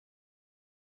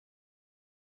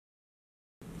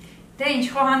Դե ինչ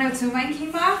խոհանոցում ենք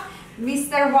հիմա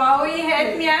Mr. Wow-ի հետ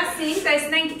միասին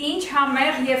տեսնենք ինչ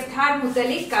համեղ եւ թարմ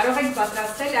ուտելիք կարող ենք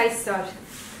պատրաստել այսօր։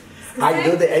 I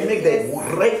make the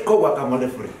rico guacamole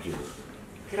for you.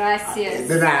 Gracias.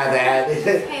 De nada.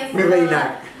 Mi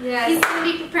reina. Yes. He's going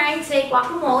to be preparing today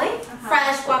guacamole,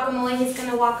 fresh guacamole. He's going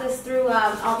to walk us through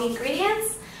all the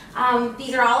ingredients.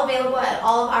 These are all available at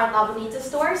all of our La Bonita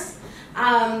stores.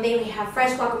 They have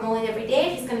fresh guacamole every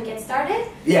day. He's going to get started.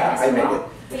 Yeah, I make it.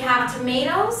 We have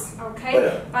tomatoes. Okay.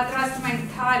 Պատրաստում ենք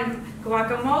թարմ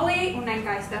guacamole, ունենք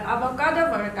այստեղ avocado,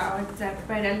 որը կարող եք ձեռք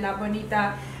բերել La Bonita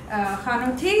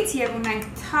խանութից եւ ունենք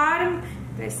թարմ,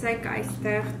 տեսեք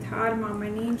այստեղ թարմ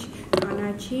ամեն ինչ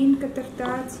կանաչին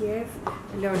կտրտած եւ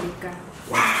լոլիկը։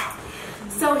 Wow.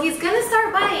 So he's going to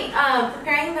start by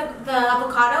preparing the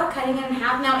avocado, cutting it in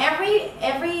half. Now every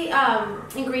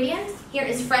ingredient here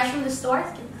is fresh from the store.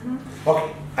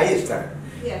 Okay, ahí está.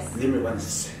 Yes. Give me one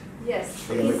second. Yes.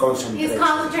 He's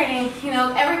concentrating. You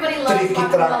know, everybody loves guacamole.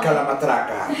 Triqui-traca la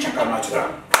matraca,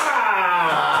 chaca-matraca.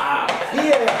 Ah!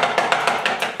 Yeah!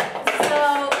 So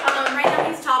right now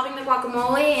he's chopping the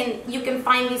guacamole, and you can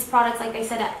find these products, like I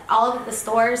said, at all of the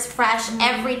stores, fresh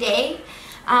every day.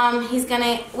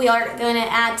 We are gonna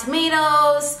add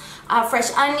tomatoes, fresh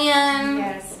onion,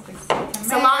 yes,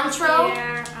 cilantro.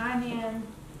 Here, onion.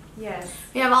 Yes.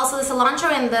 We have also the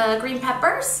cilantro and the green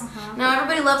peppers. Now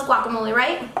everybody loves guacamole,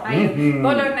 right?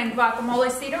 Բոլորն են guacamole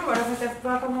սիրում, որովհետև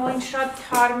guacamole-ն շատ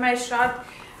թարմ է, շատ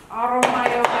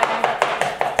արոմայով է։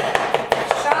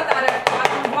 Շատ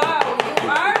wow, you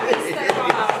are Mr.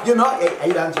 Wow. You know, I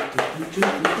dance.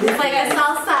 It's like a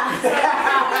salsa.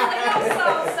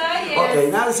 Salsa, yes. Okay,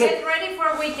 now let's get ready for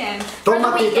weekend. For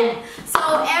the weekend. So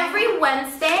every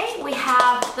Wednesday we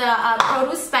have the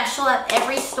produce special at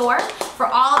every store. For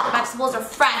all of the vegetables are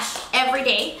fresh every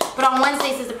day, but on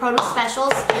Wednesdays is the produce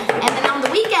specials, and then on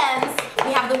the weekends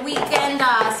we have the weekend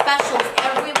specials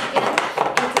every weekend,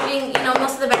 including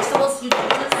most of the vegetables you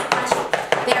choose fresh.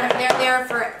 They're there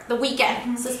for the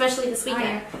weekend, so especially this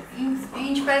weekend.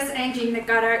 Ինչպես engine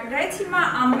նկարագրեց հիմա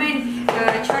ամեն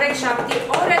չորեքշաբթի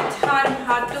օրը թարմ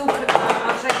հատուկ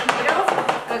արժեքներով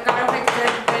կարող եք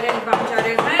ձեռք բերել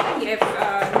բանջարեղեն եւ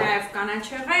նաեւ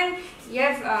կանաչեղեն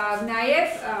եւ նաեւ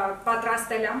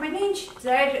պատրաստել ամեն ինչ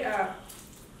ձեր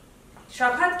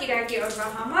շաբաթ կիրակի օրվա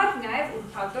համար նաեւ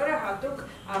ուրբաթ օրը հատուկ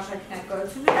արժեքներ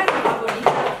գոյություն ունեն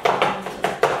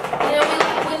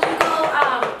when you go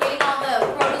getting all the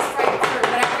produce for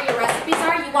whatever your recipes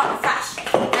are, you want fresh,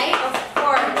 right?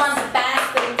 Or you want the best,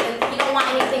 but you don't want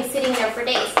anything sitting there for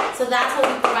days. So that's what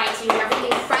we provide to you.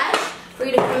 Everything fresh for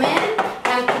you to come in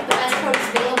and keep the best produce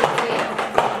available for you.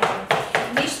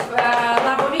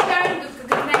 La Bonita-ն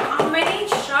գտնեք ամեն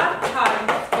ինչ շատ թարմ,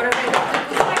 որովհետև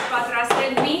դուք եք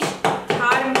պատրաստել միշտ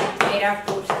թարմ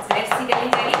երախտուր ձեր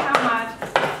սիրելիների համար։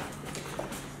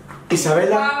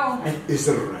 Isabella is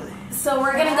ready. So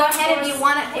we're gonna go ahead, if you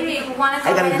want to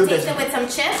go ahead and taste it with some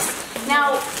chips.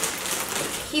 Now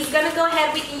he's gonna go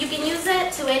ahead. You can use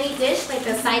it to any dish, like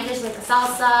a side dish, like a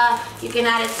salsa. You can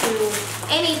add it to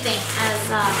anything as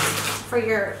for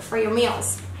your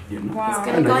meals. Wow. He's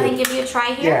gonna go ahead and give you a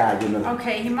try here. Yeah, you know.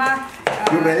 Okay, հիմա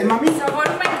You ready, mommy?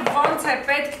 սովորում ենք ոնց է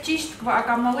պետք ճիշտ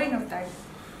guacamole-ն ուտել։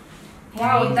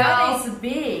 Wow, that is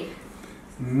big.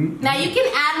 Now you can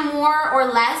add more or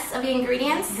less of the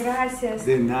ingredients. Gracias.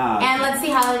 And let's see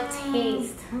how it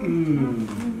tastes.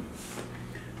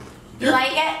 You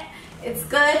like it? It's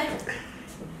good?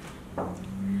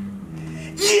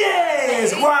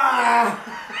 Yes! Wow!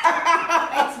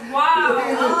 It's wow.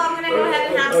 Oh, I'm gonna go ahead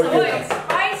and have some. Oh, it's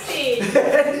spicy.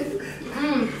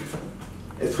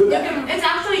 It's good. It's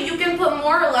actually, you can put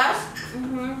more or less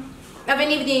of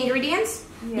any of the ingredients.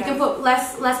 Yeah. You can put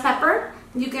less pepper.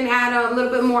 You can add a little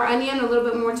bit more onion, a little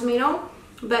bit more tomato.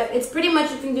 But it's pretty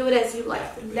much, you can do it as you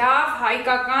like. Լավ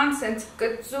հայկական sense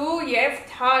կծու եւ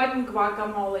թարմ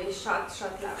guacamole շատ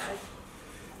լավ է։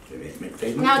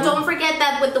 Now don't forget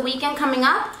that with the weekend coming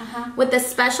up, with the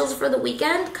specials for the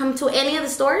weekend, come to any of the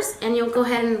stores and you'll go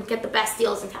ahead and get the best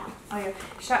deals in town. Այո,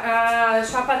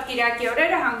 շաբաթ կիրակի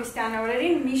օրերը հանգստյան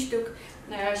օրերին միշտ դուք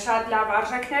շատ լավ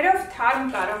արժեքներով թարմ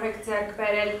կարող եք ձեռք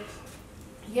բերել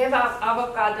եւ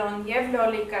ավոկադոն, եւ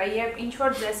լոլիկա, եւ ինչ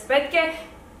որ ձեզ պետք է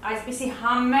այսպիսի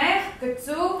համեղ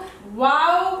գծու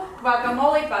wow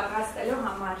guacamole պատրաստելու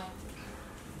համար։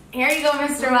 Here you go,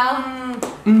 Mr. Well.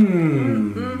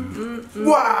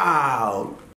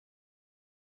 Wow!